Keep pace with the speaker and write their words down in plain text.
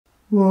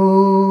Om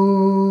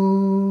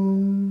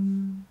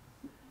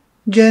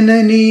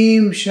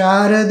Jananim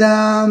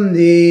Sharadam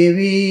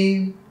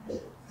Devim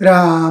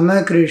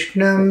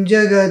Ramakrishnam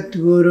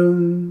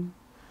Jagadgurum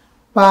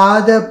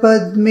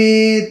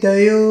Padapadme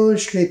Tayo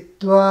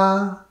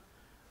Shlitva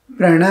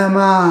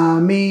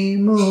Pranamami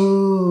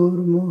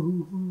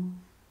Murmuhu.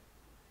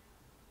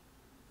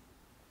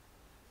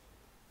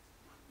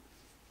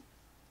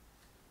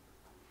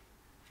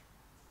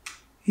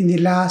 In the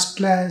last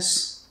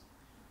class,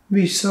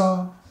 we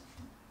saw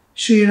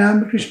Sri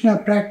Ramakrishna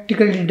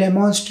practically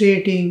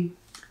demonstrating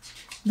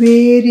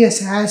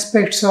various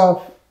aspects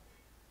of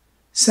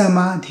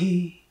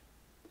Samadhi,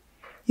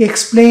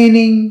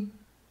 explaining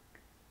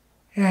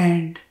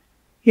and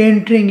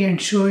entering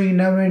and showing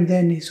now and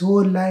then his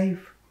whole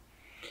life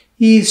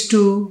is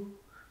to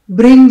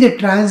bring the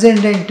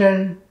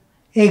transcendental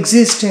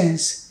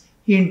existence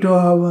into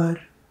our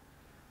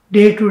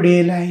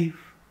day-to-day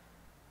life,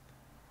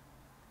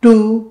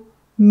 to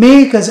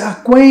make us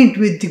acquaint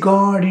with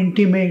God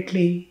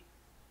intimately.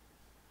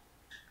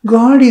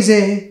 God is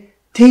a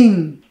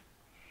thing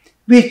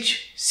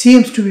which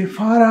seems to be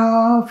far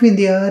off in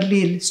the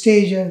early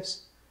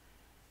stages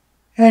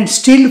and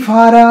still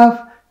far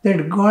off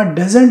that God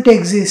doesn't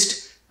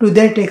exist. To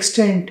that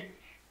extent,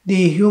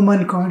 the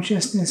human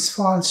consciousness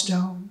falls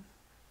down.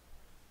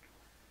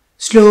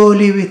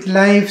 Slowly with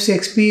life's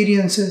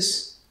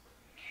experiences,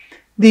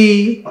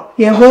 the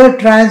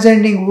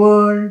ever-transcending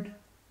world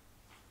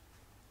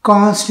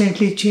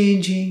constantly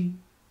changing,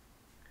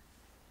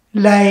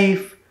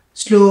 life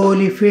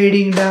slowly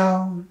fading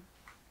down,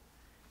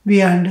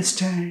 we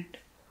understand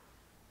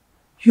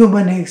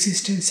human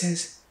existence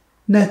as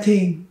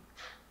nothing.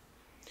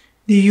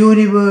 The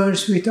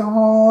universe with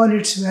all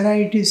its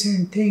varieties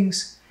and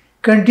things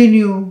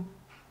continue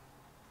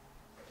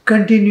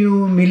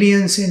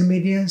millions and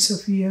millions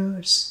of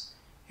years,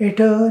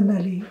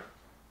 eternally.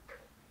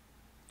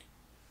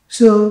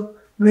 So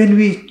when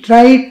we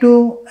try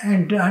to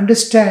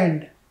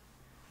understand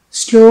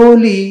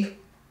slowly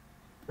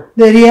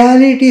the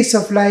realities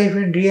of life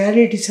and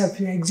realities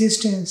of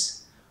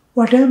existence,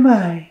 what am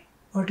I?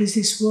 What is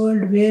this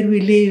world where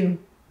we live?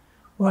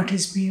 What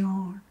is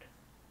beyond?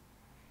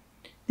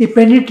 The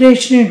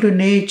penetration into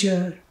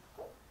nature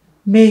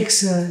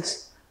makes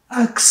us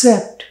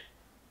accept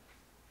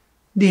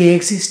the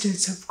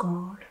existence of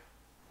God.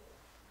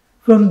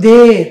 From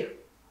there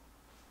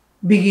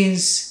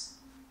begins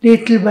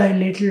little by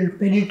little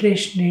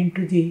penetration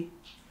into the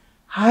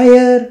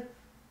higher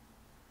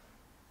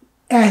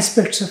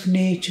aspects of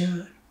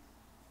nature.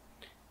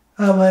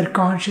 Our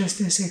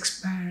consciousness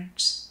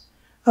expands.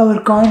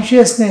 Our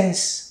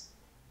consciousness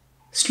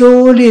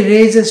slowly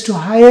raises to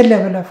higher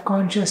level of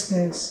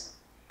consciousness,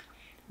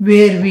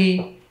 where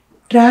we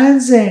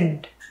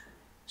transcend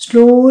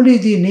slowly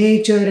the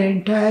nature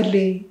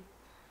entirely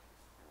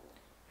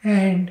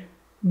and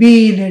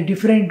be in a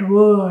different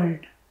world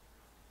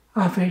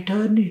of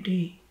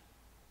eternity.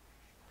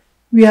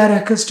 We are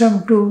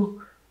accustomed to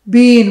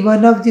be in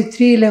one of the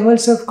three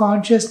levels of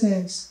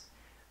consciousness: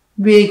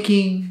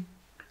 waking,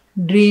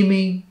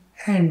 dreaming,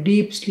 and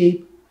deep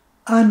sleep,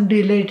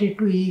 unrelated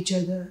to each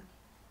other.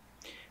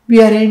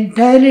 We are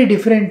entirely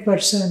different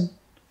person,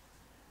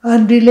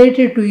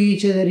 unrelated to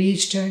each other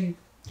each time.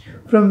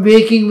 From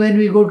waking, when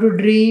we go to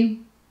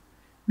dream,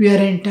 we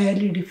are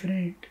entirely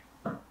different.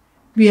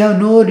 We have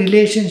no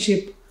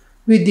relationship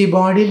with the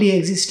bodily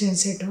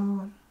existence at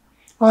all,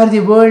 or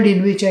the world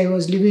in which I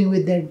was living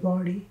with that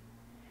body.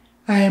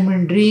 I am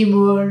in dream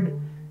world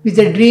with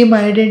a dream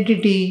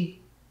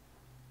identity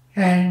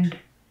and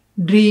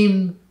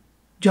dream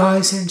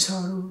joys and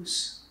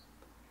sorrows.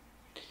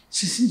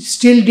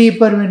 Still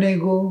deeper when I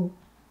go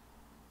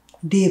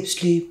deep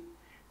sleep,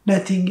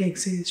 nothing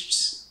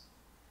exists.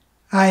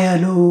 I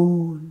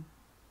alone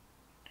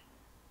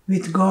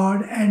with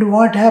God. And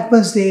what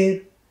happens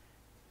there?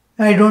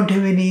 I don't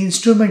have any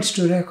instruments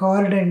to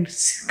record and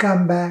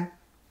come back.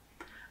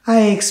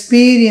 I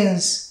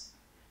experience,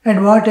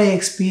 and what I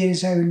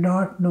experience I will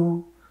not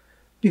know,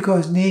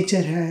 because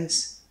nature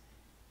has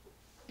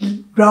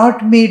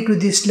brought me to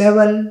this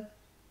level,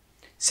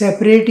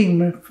 separating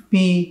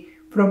me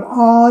from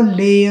all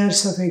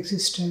layers of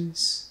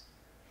existence,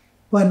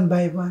 one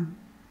by one.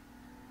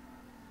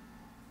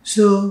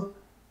 So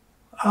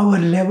our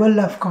level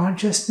of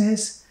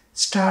consciousness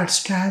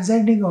starts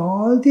transcending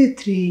all the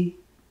three: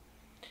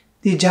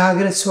 the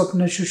Jagrat,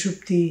 Swapna,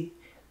 Shushupti,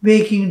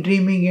 waking,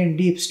 dreaming, and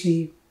deep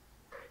sleep.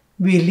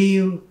 We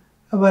leave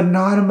our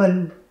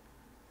normal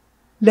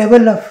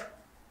level of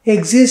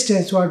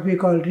existence, what we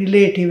call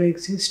relative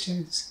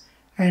existence,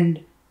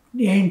 and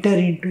enter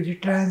into the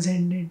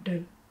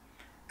transcendental.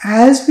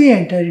 As we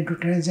enter into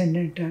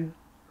transcendental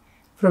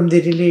from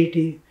the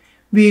relative,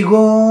 we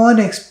go on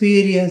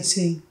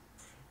experiencing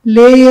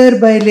layer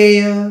by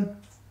layer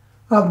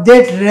of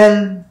that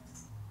realm.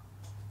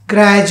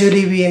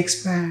 Gradually we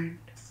expand.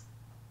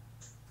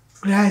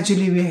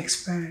 Gradually we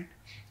expand.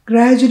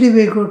 Gradually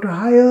we go to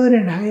higher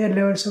and higher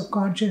levels of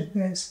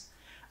consciousness,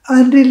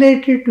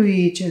 unrelated to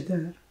each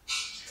other.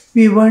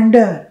 We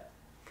wonder,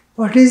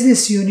 what is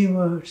this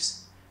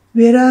universe?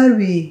 Where are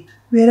we?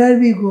 Where are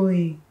we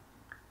going?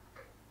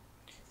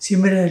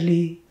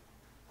 Similarly,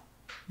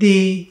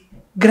 the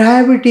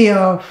gravity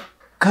of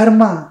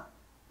karma,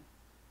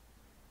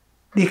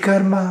 the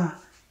karma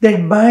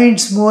that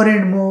binds more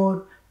and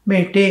more,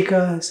 may take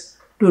us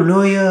to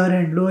lower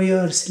and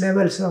lower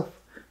levels of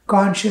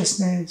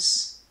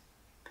consciousness,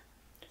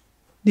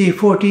 the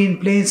 14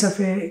 planes of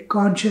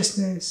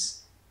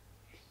consciousness,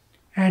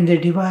 and the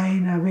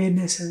divine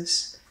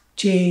awarenesses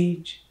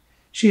change.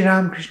 Sri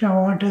Ramakrishna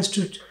wants us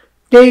to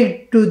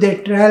take to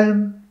that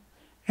realm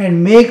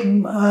and make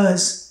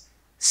us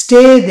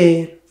stay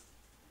there.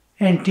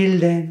 Until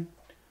then,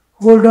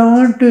 hold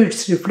on to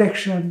its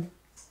reflection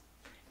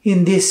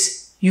in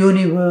this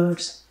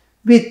universe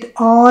with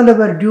all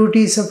our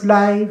duties of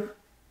life,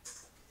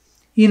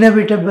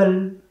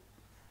 inevitable,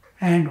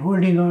 and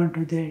holding on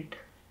to that,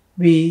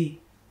 we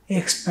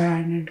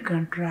expand and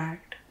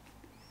contract.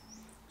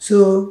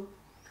 So,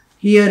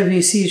 here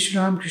we see Sri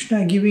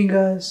Ramakrishna giving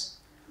us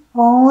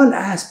all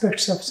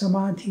aspects of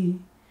samadhi,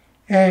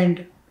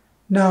 and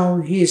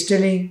now he is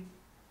telling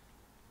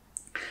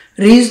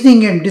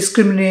reasoning and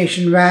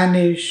discrimination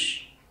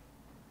vanish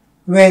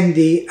when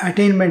the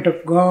attainment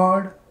of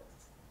God,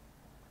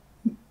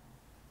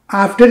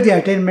 after the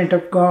attainment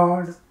of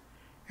God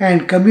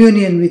and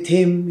communion with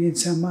Him in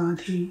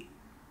samadhi.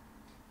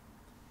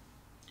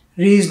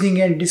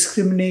 Reasoning and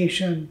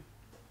discrimination,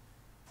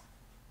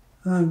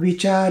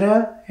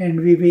 vichara and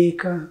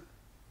viveka.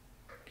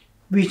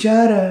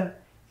 Vichara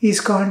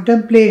is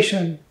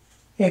contemplation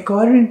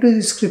according to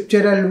the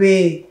scriptural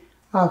way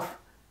of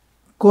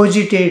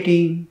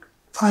cogitating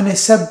on a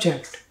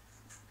subject,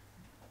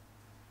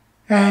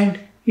 and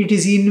it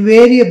is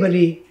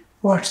invariably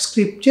what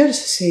scriptures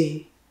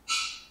say.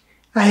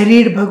 I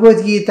read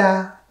Bhagavad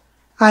Gita,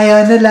 I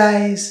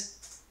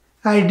analyze,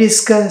 I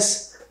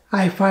discuss,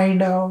 I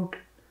find out,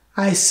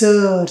 I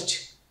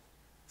search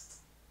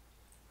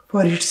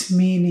for its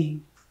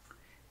meaning.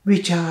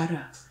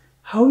 Vichara.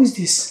 How is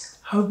this?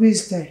 How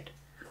is that?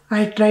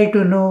 I try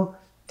to know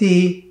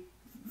the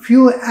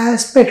few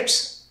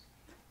aspects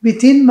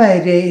within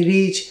my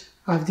reach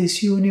of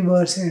this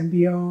universe and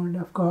beyond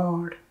of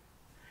God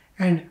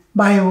and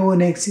my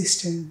own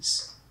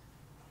existence.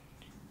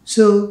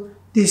 So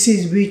this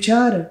is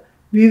vichara.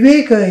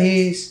 Viveka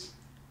is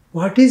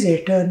what is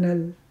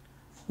eternal,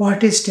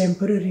 what is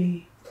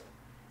temporary,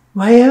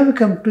 why have I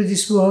come to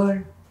this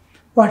world,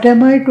 what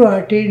am I to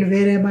attain,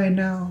 where am I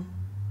now,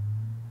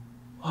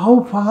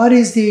 how far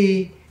is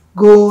the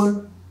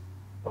goal.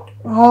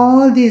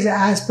 All these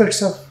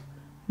aspects of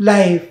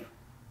life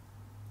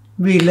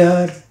we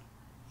learn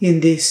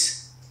in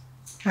this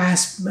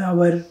as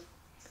our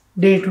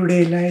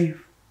day-to-day life.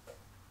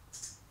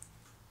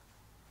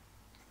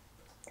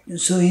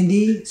 So in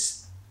the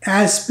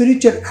as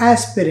spiritual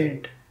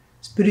aspirant,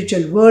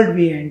 spiritual world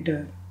we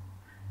enter.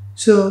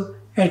 So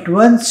at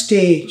one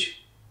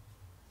stage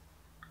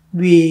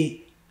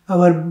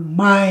our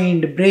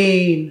mind,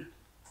 brain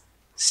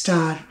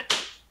start,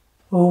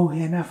 oh,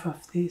 enough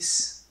of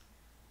this,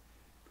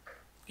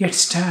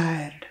 gets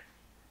tired,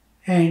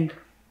 and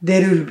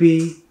there will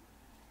be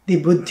the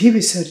buddhi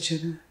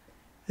visarjana,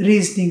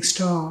 reasoning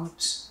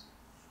stops,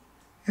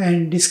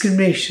 and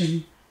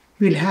discrimination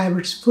will have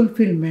its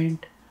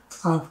fulfillment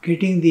of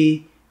getting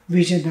the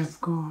vision of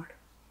God.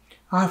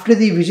 After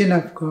the vision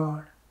of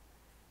God,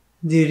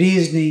 the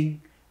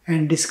reasoning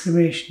and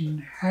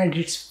discrimination had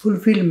its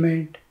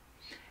fulfillment,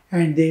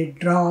 and they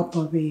drop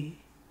away.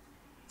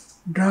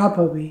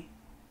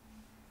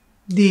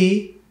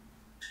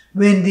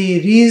 When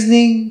the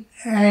reasoning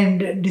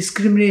and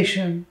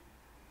discrimination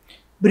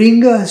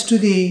bring us to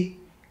the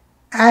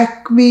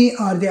acme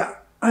or the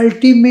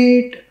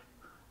ultimate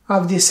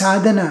of the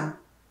sadhana,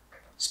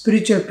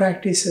 spiritual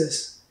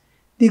practices,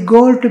 the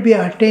goal to be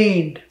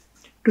attained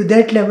to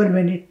that level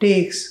when it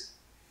takes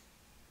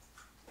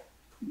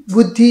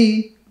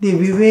buddhi, the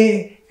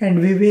viveka.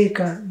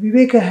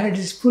 Viveka had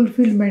its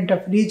fulfillment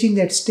of reaching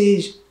that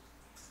stage,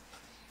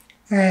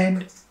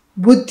 and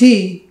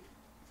buddhi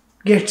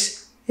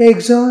gets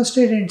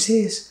exhausted and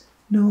says,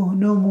 no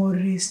more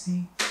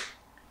reasoning.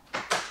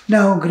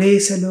 Now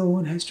grace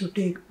alone has to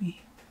take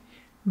me.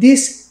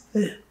 This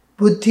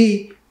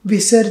buddhi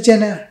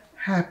visarjana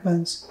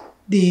happens,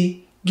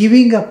 the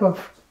giving up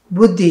of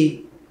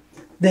buddhi,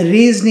 the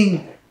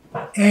reasoning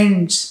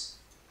ends,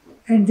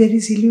 and there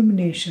is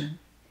illumination.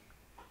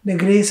 The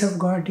grace of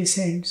God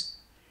descends.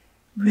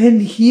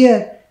 When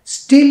here,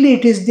 still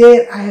it is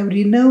there, I have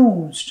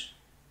renounced.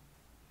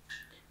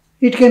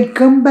 It can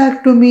come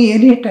back to me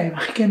anytime.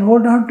 I can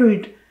hold on to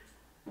it.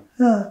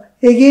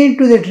 Again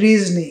to that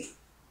reasoning.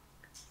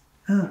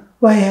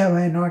 Why have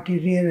I not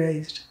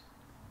realized?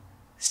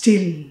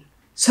 Still,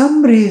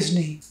 some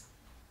reasoning.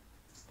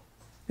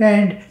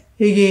 And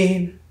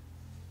again,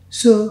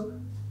 so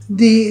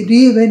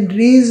when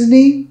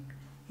reasoning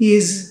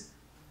is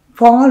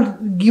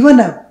given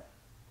up,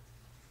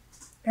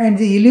 and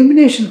the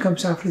illumination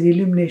comes after the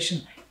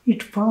illumination,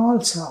 it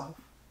falls off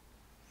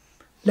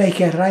like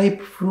a ripe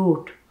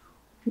fruit.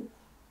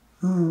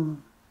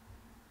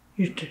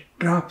 It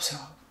drops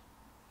off.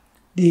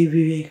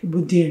 the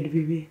Buddhi and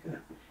Viveka.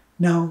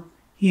 Now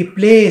he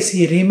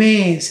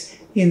remains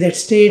in that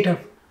state of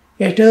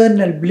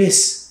eternal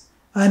bliss,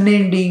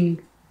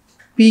 unending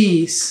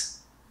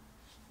peace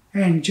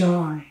and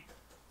joy.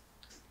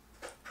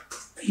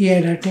 He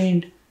had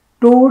attained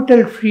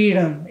total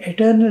freedom,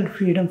 eternal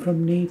freedom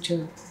from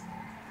nature.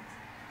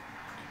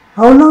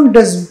 How long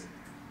does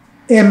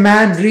a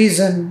man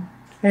reason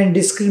and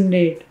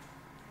discriminate?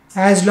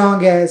 As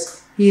long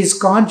as he is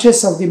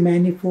conscious of the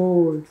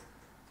manifold,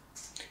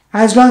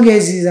 as long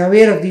as he is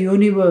aware of the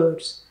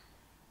universe,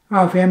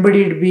 of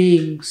embodied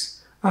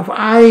beings, of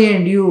I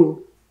and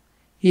you,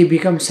 he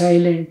becomes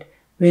silent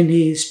when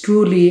he is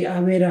truly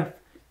aware of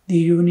the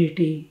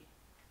unity.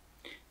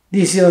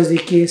 This was the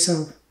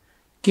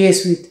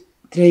case with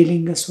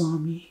Trailinga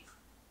Swami.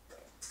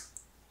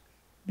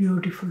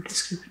 Beautiful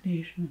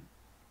description.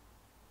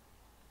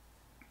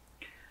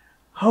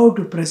 How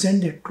to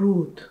present the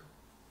truth.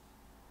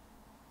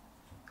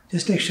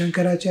 Just like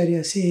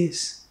Shankaracharya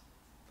says,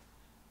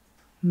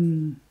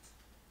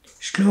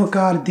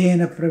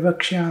 Shlokardena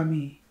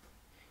pravakshami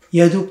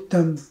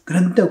yaduktam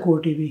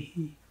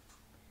grantakotivihi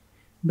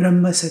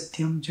brahma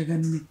satyam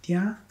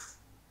jaganmitya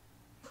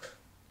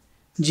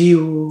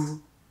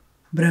jivo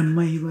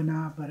brahmaiva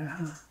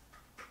naparaha.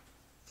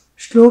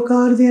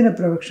 Shlokardena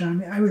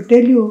pravakshami. I will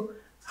tell you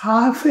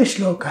half a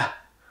shloka,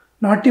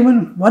 not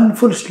even one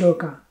full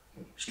shloka.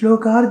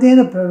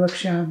 Shlokardena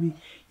pravakshami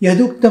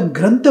yaduktam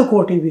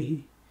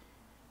grantakotivihi.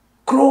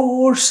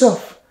 Crores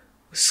of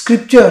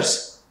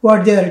scriptures,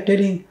 what they are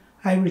telling,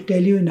 I will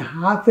tell you in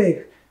half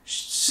a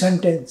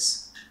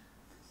sentence.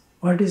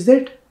 What is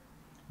that?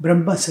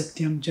 Brahma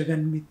satyam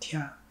jagan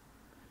mithya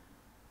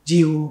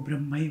jivo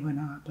brahmaiva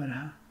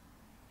naparaha.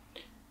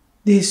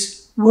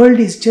 This world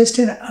is just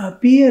an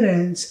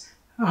appearance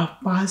of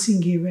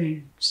passing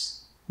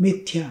events.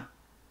 Mithya.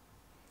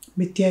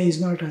 Mithya is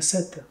not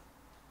asat.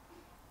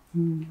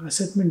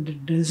 Asat means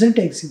it doesn't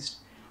exist,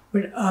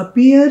 but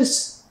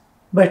appears,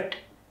 but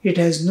it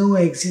has no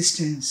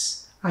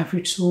existence of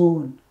its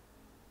own,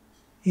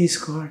 is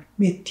called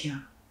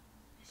mithya.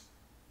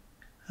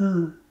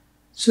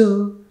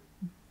 So,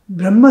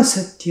 Brahma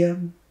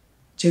Satyam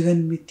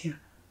Jagan Mithya.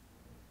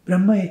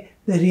 Brahma,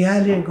 the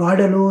reality,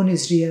 God alone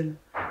is real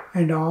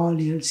and all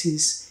else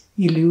is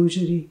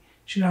illusory.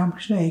 Sri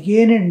Ramakrishna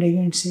again and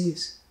again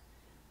says,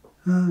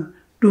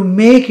 to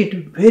make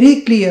it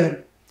very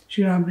clear,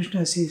 Sri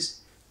Ramakrishna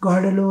says,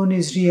 God alone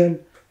is real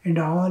and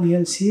all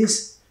else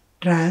is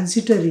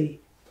transitory,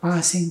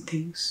 passing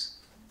things.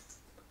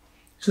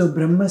 So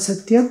Brahma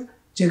Satyam,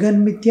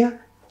 Jagan Mithya,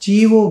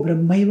 Jivo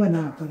Brahmaiva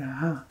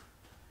Naparaha.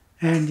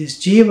 And this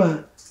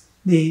Jiva,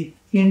 the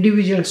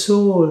individual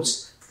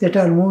souls that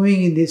are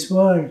moving in this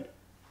world,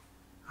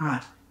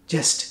 are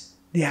just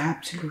the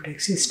absolute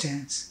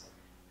existence,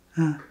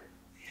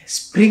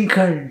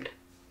 sprinkled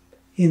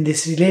in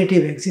this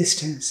relative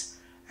existence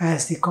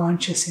as the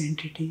conscious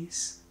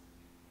entities.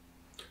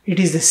 It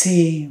is the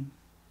same.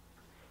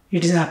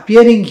 It is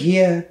appearing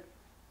here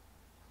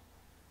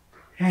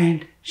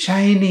and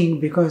shining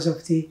because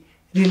of the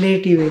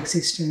relative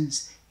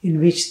existence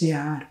in which they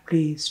are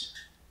placed.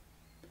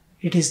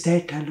 It is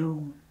that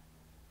alone.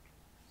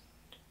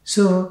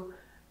 So,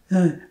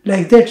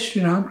 like that,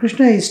 Sri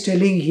Ramakrishna is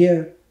telling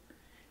here,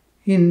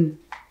 how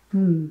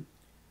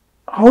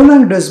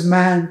long does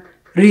man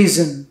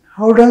reason?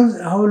 How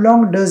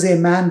long does a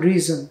man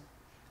reason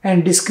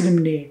and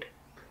discriminate?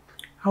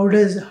 How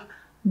does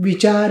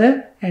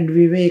vichara and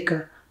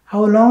viveka,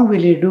 how long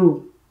will he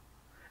do?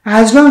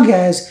 As long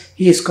as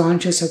he is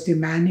conscious of the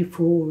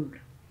manifold.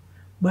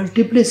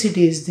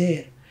 Multiplicity is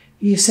there.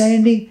 He is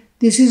saying,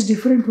 this is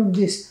different from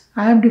this.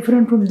 I am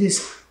different from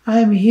this. I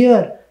am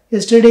here.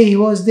 Yesterday he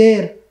was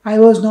there. I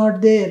was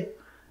not there.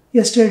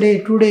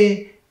 Yesterday,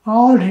 today,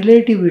 all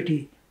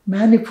relativity.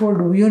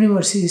 Manifold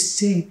universe is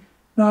saying,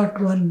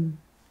 not one.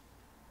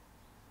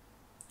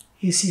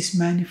 He sees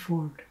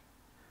manifold.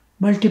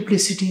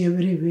 Multiplicity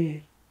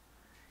everywhere.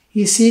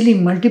 He is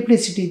seeing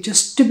multiplicity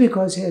just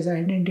because he has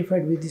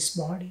identified with this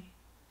body.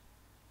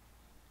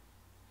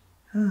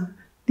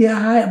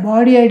 The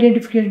body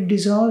identification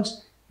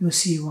dissolves, you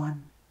see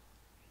one.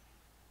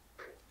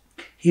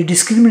 He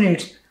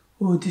discriminates.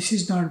 Oh, this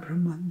is not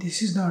Brahman,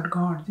 this is not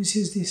God, this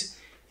is this.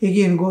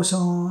 Again goes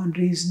on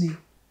reasoning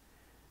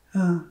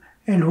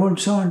and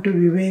holds on to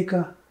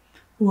Viveka.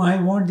 Oh, I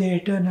want the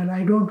eternal,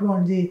 I don't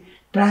want the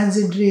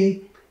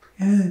transitory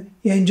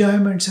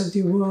enjoyments of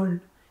the world.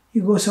 He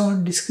goes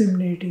on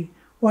discriminating.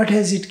 What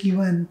has it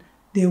given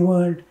the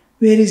world?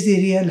 Where is the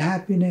real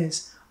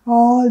happiness?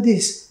 All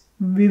this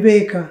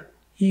Viveka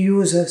he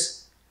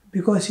uses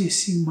because he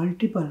sees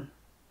multiple.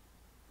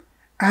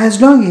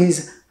 As long as he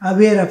is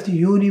aware of the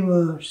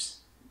universe,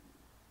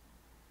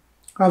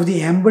 of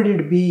the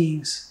embodied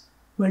beings,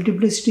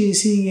 multiplicity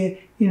is seeing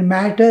in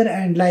matter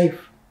and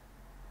life.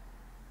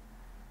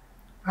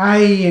 I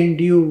and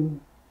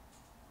you,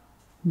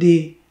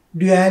 the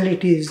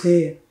duality is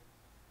there.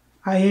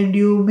 I and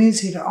you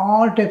means it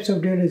all types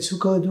of duality,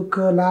 sukha,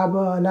 dukkha,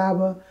 labha,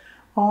 alabha,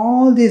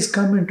 all these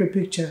come into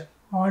picture,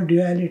 all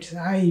dualities.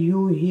 I,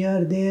 you,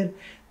 here, there,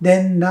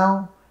 then,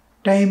 now,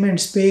 time and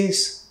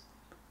space,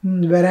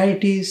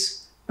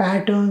 varieties,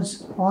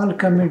 patterns all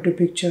come into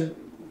picture.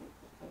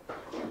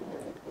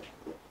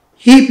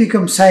 He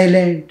becomes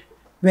silent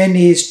when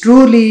he is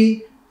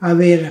truly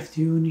aware of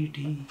the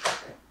unity.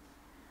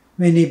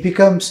 When he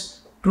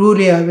becomes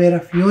truly aware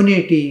of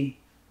unity,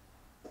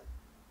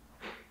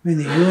 when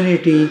the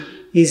unity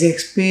is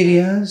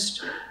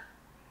experienced,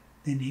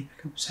 then he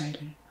becomes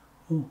silent.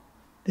 Oh,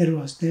 there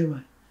was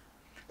never.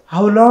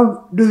 How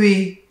long do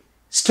we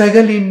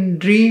struggle in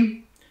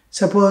dream?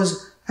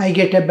 Suppose I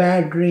get a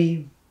bad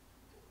dream.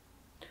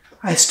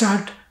 I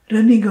start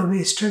running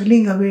away,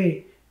 struggling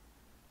away.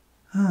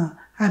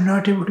 I'm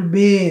not able to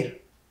bear.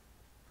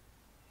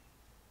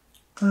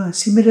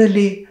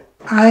 Similarly,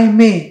 I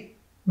may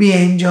be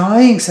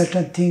enjoying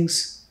certain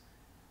things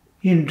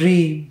in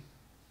dream.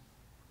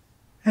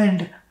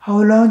 And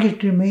how long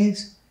it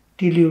remains?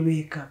 Till you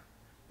wake up.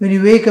 When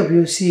you wake up,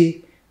 you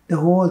see the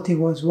whole thing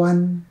was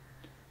one.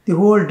 The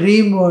whole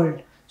dream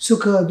world,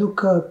 sukha,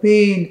 dukkha,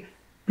 pain,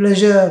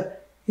 pleasure,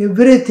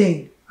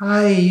 everything,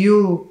 I,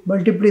 you,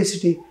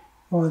 multiplicity,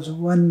 was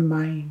one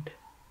mind.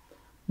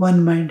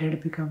 One mind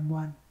had become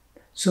one.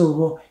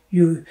 So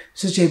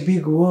such a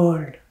big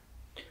world,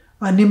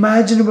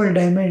 unimaginable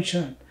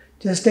dimension,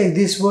 just like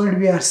this world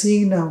we are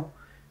seeing now,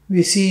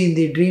 we see in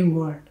the dream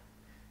world.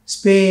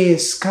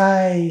 Space,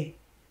 sky,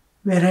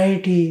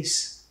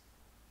 varieties.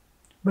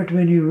 But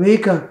when you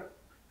wake up,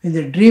 when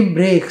the dream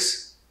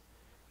breaks,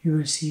 you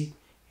will see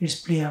it's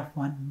play of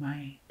one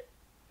mind.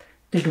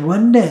 That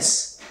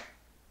oneness,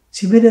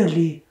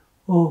 similarly,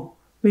 when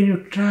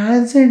you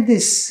transcend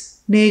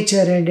this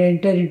nature and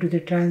enter into the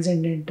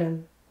transcendental,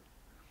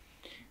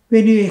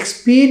 when you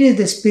experience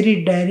the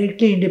spirit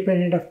directly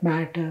independent of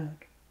matter,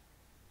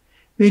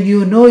 when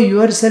you know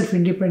yourself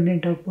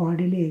independent of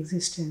bodily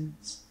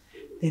existence,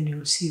 then you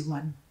will see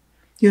one.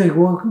 You are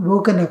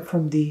woken up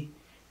from the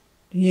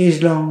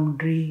age-long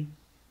dream.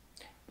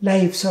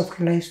 Lives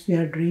after lives we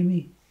are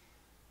dreaming.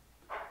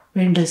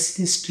 When does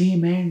this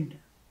dream end?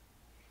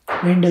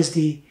 When does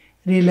the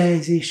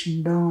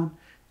realization dawn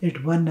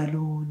that one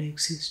alone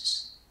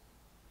exists?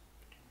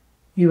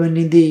 Even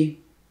in the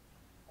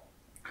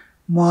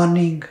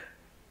morning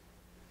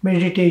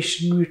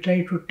meditation, we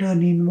try to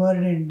turn inward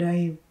and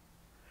dive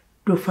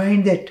to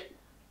find that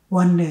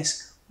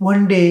oneness.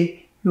 One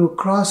day you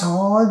cross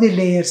all the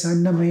layers,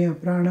 Annamaya,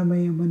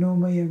 Pranamaya,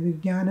 Manomaya,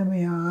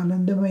 Vijnanamaya,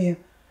 Anandamaya.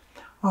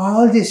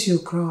 All this you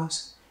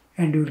cross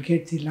and you will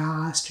get the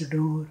last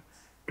door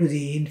to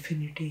the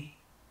infinity.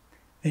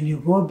 When you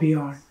go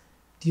beyond,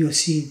 you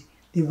see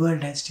the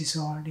world has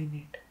dissolved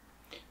in it.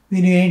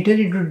 When you enter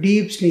into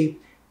deep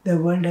sleep, the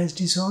world has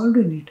dissolved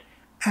in it.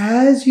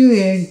 As you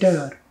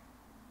enter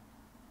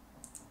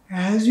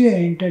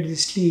the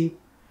sleep,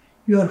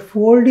 you are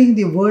folding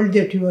the world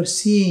that you are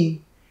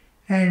seeing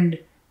and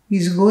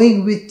is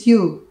going with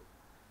you.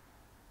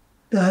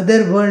 The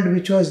other world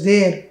which was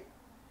there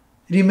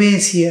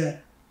remains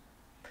here.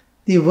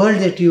 The world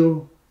that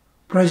you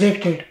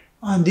projected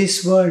on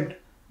this world,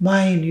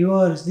 mine,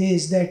 yours,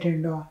 this, that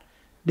and all,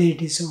 they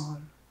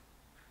dissolve.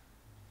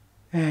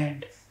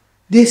 And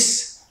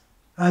this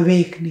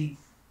awakening,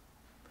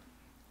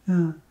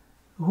 the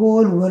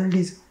whole world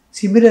is,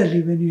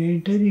 similarly when you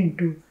enter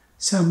into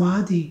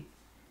samadhi,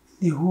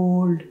 the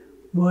whole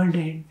world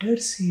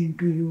enters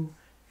into you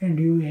and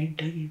you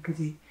enter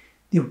into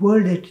the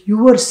world that you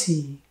were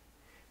seeing.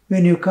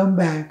 When you come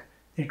back,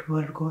 that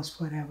world goes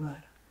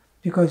forever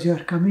because you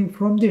are coming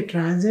from the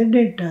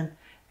transcendental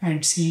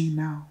and seeing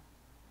now.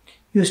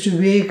 You used to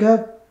wake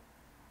up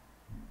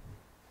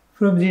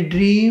from the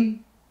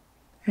dream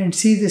and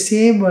see the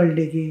same world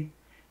again.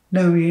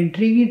 Now you're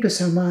entering into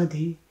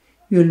samadhi,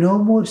 you will no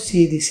more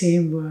see the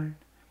same world.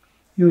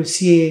 You will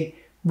see a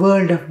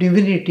world of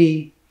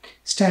divinity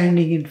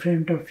standing in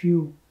front of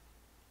you.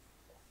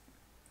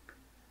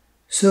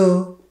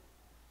 So,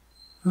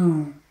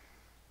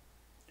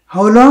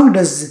 how long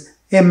does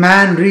a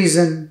man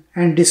reason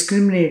and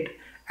discriminate?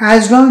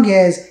 As long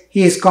as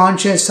he is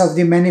conscious of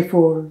the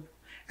manifold,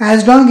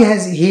 as long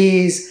as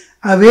he is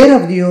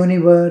aware of the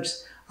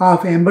universe,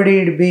 of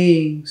embodied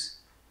beings,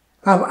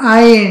 of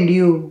I and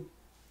you,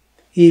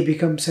 he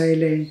becomes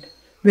silent.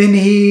 When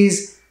he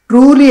is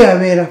truly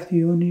aware of the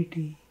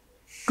unity,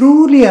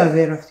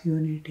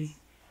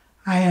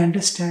 I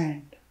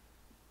understand,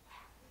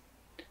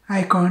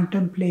 I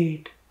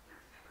contemplate,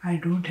 I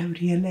don't have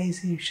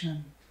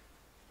realization.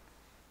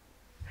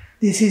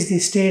 This is the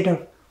state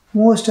of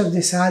most of the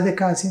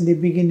sadhakas in the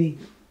beginning.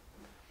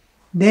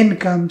 Then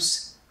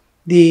comes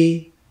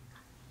the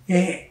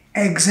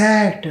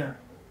exact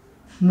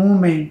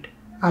moment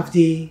of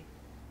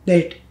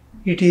that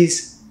it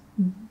is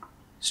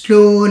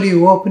slowly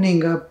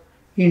opening up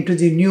into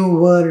the new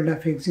world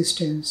of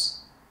existence.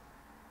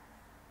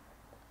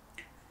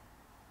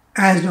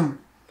 As long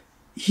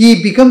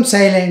he becomes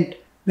silent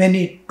when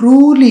he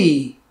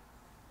truly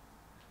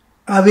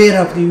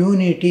aware of the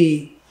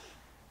unity.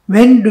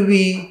 When do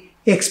we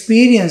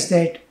experience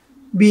that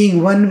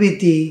being one with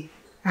the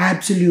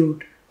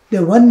Absolute?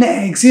 The one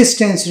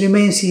existence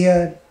remains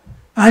here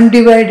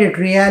undivided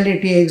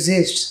reality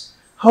exists.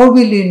 How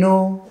will we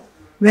know?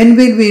 When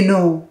will we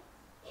know?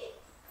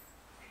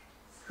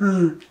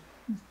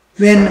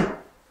 When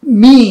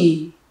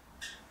me,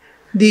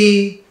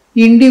 the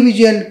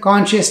individual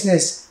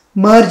consciousness,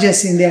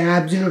 merges in the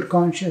absolute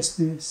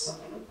consciousness.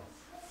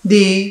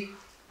 The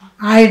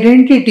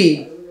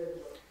identity,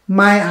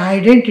 my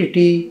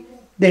identity,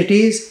 that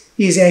is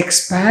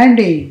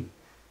expanding.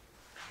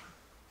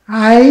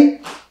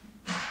 I,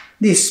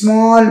 the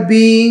small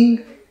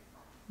being,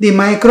 the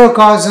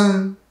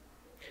microcosm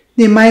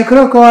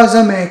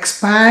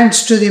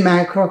expands to the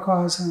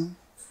macrocosm,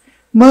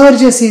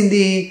 merges in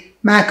the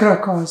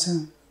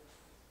macrocosm.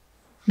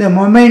 The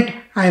moment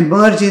I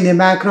merge in the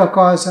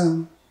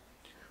macrocosm,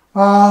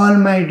 all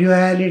my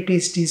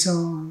dualities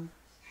dissolve.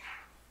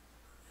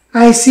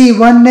 I see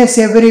oneness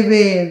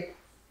everywhere.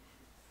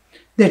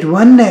 That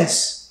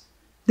oneness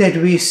that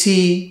we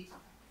see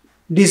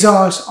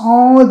dissolves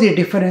all the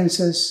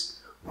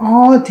differences.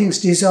 All things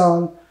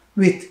dissolve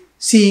with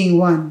seeing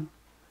one.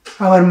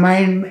 Our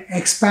mind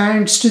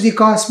expands to the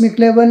cosmic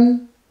level,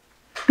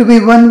 to be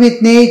one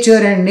with nature,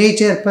 and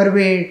nature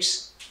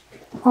pervades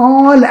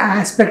all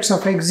aspects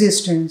of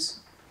existence.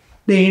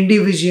 The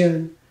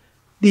individual,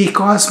 the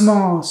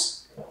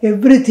cosmos,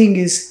 everything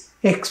is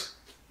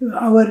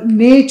our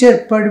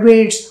nature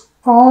pervades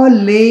all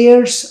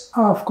layers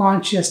of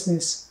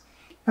consciousness.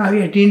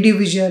 At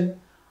individual,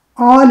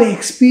 all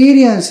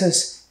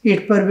experiences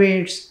it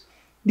pervades.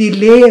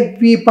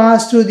 We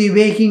pass through the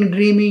waking,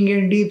 dreaming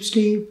and deep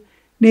sleep.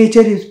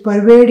 Nature is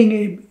pervading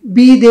it.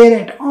 Be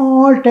there at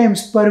all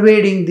times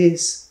pervading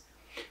this.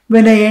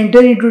 When I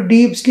enter into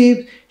deep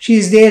sleep, she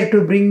is there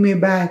to bring me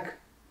back.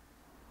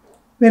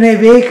 When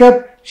I wake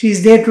up, she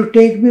is there to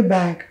take me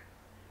back.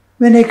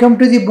 When I come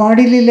to the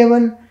bodily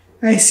level,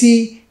 I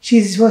see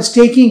she was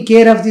taking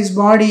care of this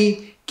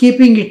body,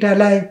 keeping it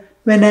alive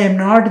when I am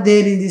not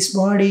there in this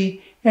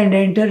body and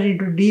enter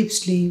into deep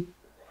sleep.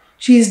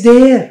 She is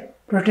there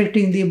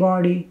protecting the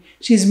body.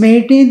 She is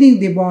maintaining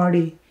the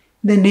body,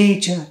 the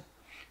nature.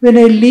 When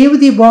I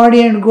leave the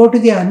body and go to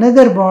the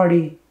another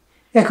body,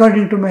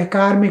 according to my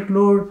karmic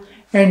load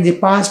and the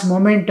past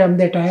momentum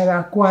that I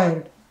have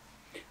acquired,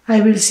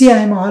 I will see I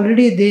am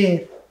already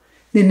there.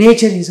 The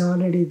nature is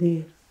already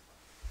there.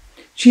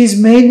 She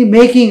is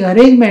making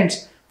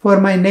arrangements for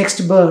my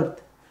next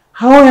birth.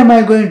 How am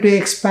I going to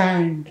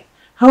expand?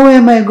 How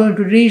am I going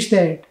to reach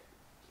that?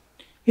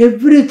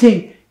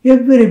 Everything,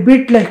 every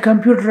bit like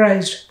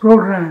computerized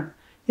program,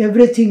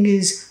 everything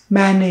is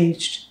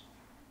managed.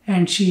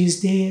 And she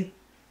is there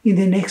in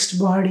the next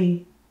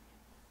body,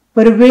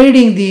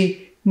 pervading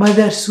the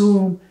mother's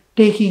womb,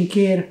 taking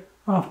care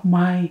of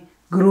my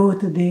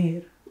growth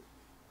there.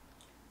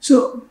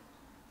 So,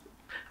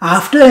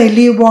 after I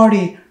leave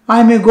body,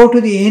 I may go to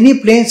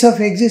any planes of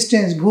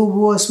existence.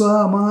 Bhuva,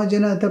 Swa,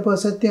 Mahajana, Tapa,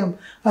 Satyam,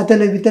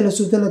 Atala, Vitala,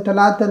 Sutala,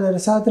 Talatala,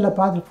 Rasatala,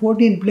 Patra,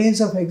 14 planes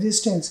of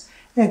existence.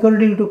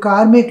 According to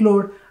karmic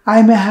load,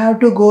 I may have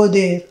to go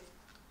there.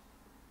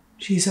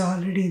 She is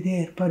already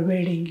there,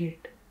 pervading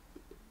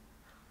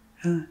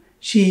it.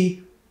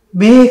 She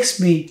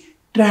makes me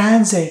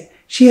transit.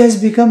 She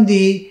has become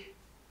the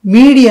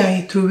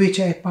media through which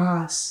I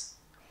pass.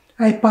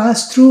 I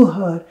pass through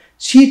her.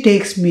 She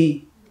takes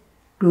me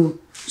to.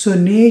 So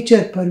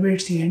nature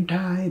pervades the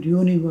entire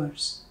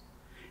universe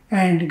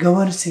and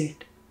governs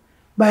it.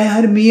 By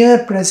her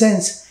mere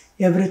presence,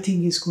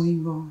 everything is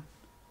going on.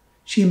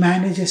 She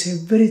manages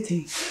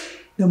everything.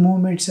 The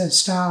movements and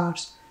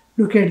stars.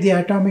 Look at the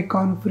atomic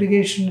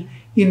configuration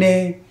in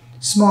a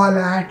small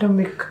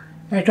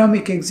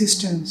atomic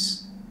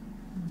existence.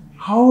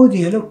 How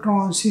the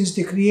electrons since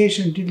the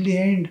creation till the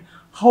end,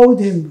 how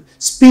they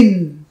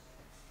spin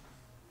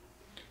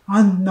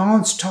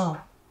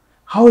non-stop,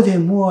 how they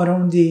move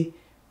around the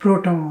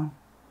proton,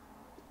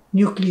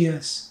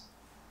 nucleus,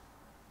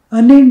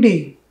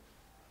 unending.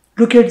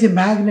 Look at the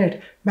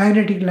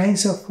magnetic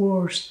lines of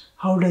force.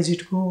 How does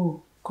it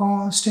go?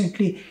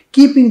 Constantly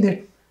keeping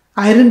that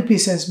iron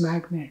piece as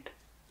magnet.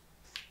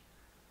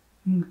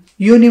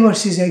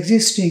 Universe is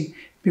existing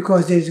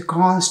because there is a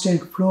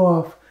constant flow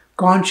of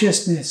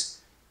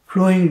consciousness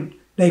flowing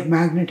like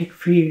magnetic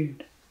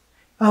field.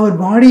 Our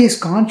body is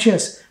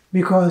conscious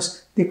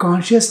because the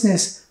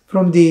consciousness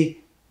from the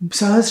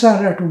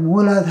Sahasrara to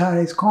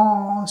Mooladhara is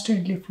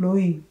constantly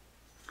flowing.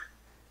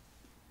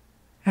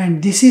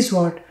 And this is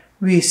what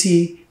we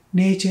see,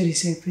 nature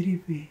is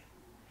everywhere.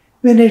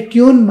 When I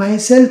tune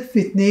myself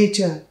with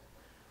nature,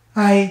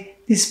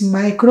 this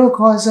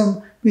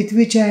microcosm with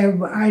which I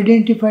have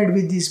identified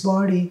with this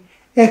body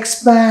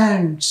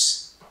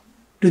expands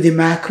to the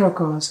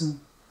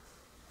macrocosm.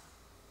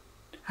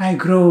 I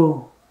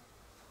grow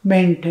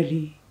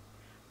mentally.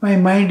 My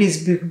mind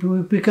is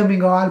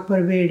becoming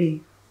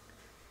all-pervading.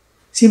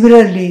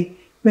 Similarly,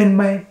 when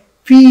I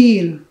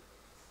feel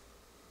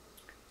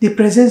the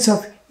presence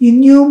of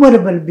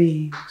innumerable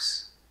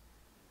beings,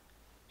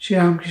 Sri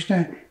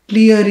Ramakrishna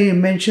clearly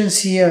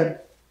mentions here,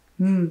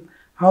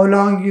 how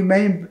long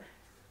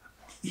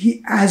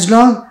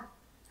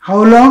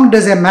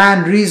does a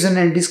man reason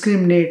and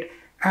discriminate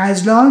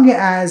as long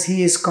as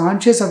he is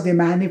conscious of the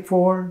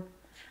manifold,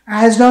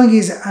 as long as he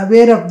is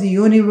aware of the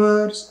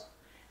universe,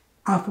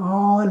 of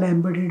all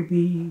embodied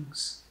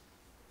beings,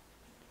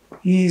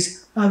 he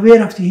is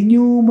aware of the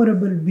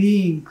innumerable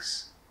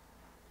beings.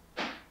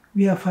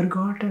 We are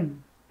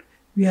forgotten.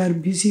 We are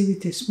busy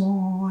with a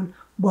small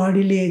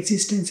bodily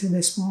existence in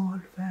a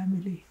small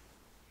family.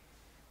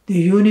 The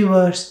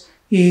universe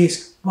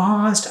is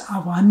vast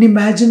of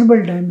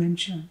unimaginable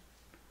dimension.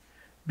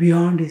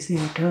 Beyond is the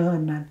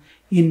eternal,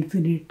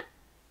 infinite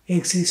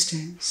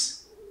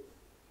existence.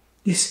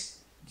 This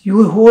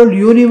whole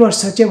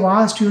universe, such a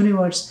vast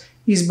universe,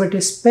 is but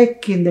a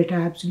speck in that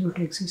absolute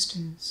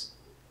existence.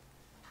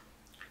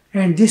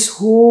 And this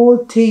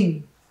whole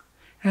thing,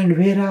 and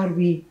where are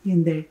we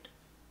in that?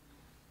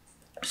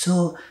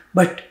 So,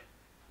 but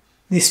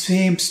this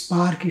same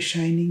spark is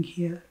shining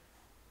here.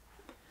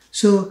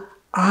 So,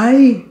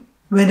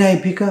 when I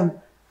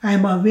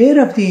am aware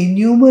of the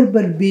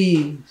innumerable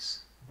beings.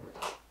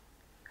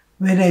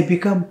 When I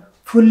become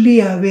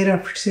fully aware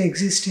of its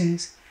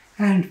existence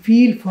and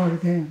feel for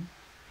them,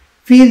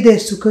 feel their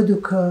sukha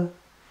dukkha,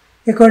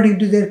 according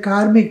to their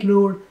karmic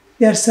load,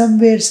 they are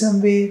somewhere,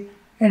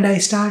 and I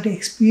start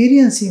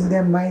experiencing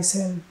them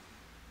myself.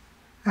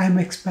 I am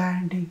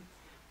expanding.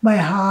 My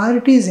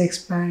heart is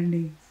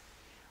expanding.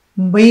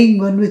 Being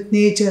one with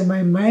nature,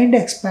 my mind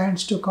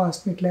expands to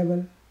cosmic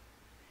level.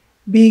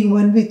 Being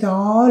one with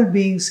all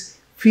beings,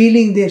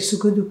 feeling their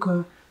sukha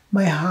dukkha,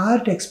 my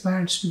heart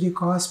expands to the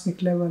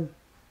cosmic level.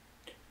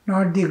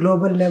 Not the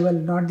global level,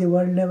 not the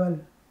world level,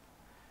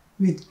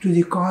 to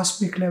the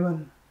cosmic level.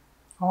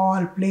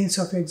 All planes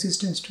of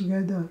existence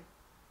together.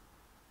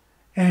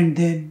 And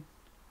then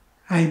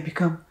I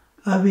become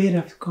aware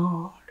of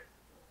God.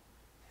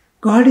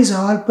 God is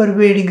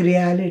all-pervading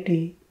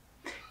reality,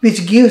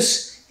 which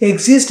gives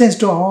existence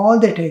to all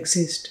that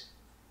exist.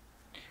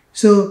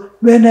 So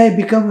when I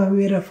become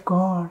aware of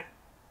God,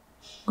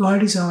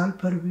 God is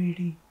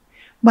all-pervading.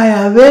 My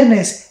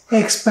awareness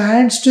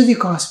expands to the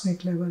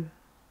cosmic level.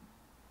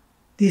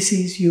 This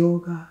is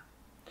yoga.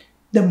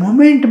 The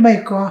moment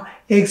my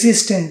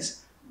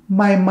existence,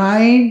 my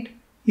mind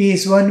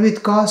is one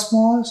with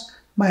cosmos,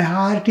 my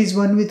heart is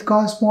one with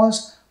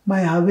cosmos,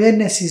 my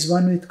awareness is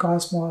one with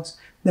cosmos.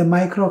 The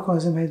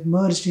microcosm has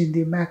merged in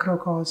the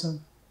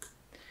macrocosm.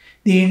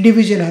 The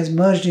individual has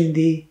merged in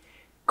the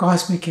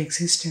cosmic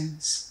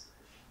existence.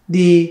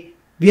 The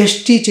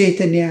Vyashti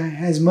Chaitanya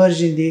has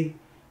merged in the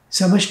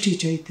Samashti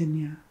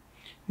Chaitanya,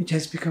 which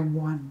has become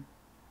one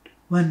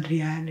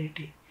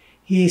reality.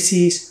 He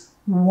sees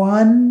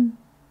one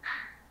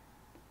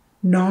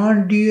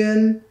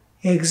non-dual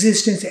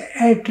existence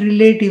at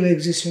relative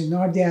existence,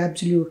 not the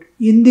absolute,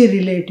 in the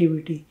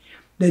relativity.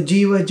 The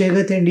Jiva,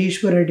 Jagat and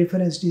Ishvara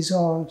difference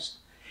dissolves.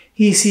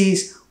 He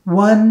sees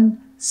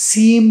one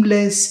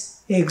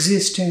seamless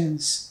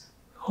existence,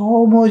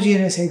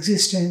 homogeneous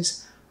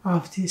existence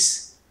of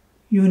this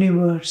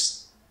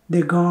universe,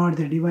 the God,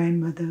 the Divine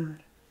Mother.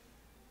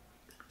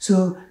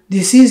 So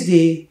this is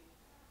the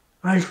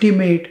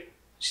ultimate,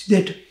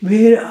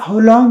 how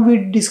long we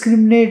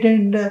discriminate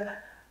and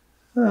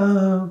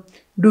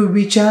do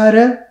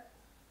vichara,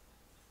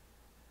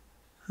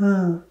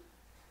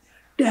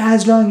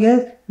 as long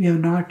as we have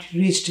not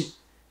reached it.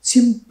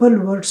 Simple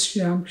words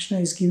Sri Ramakrishna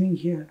is giving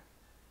here.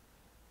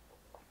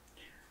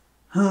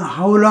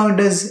 How long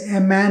does a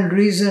man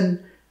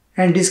reason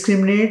and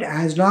discriminate?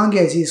 As long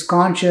as he is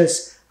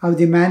conscious of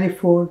the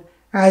manifold,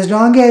 as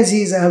long as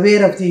he is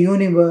aware of the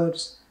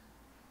universe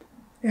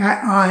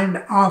and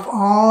of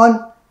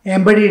all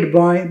embodied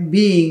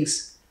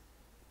beings,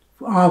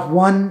 of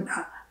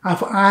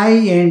I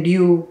and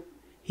you,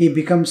 he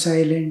becomes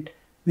silent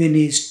when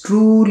he is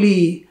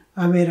truly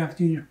aware of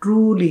the universe,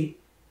 truly,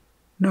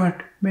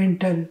 not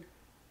mental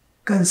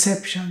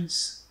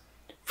conceptions,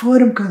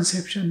 form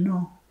conception,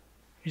 no.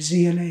 It's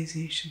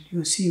realization.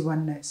 You see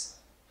oneness.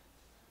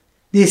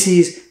 This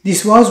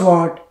was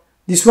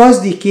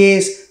the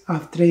case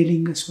of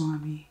Trailinga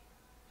Swami,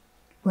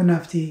 one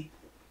of the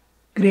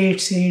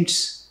great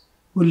saints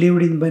who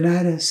lived in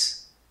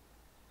Banaras,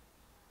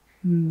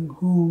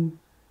 whom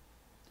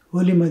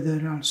Holy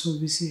Mother also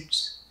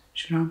visits,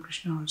 Sri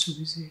Ramakrishna also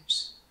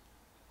visits.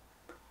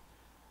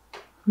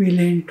 We'll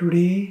end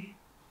today.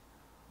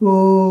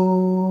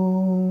 Om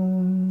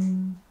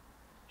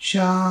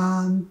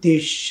Shanti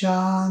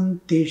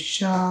Shanti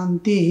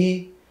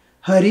Shanti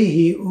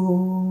Harihi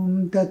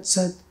Om Tat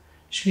Sat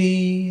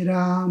Shri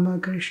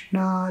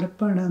Ramakrishna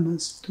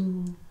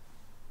Arpanamastu.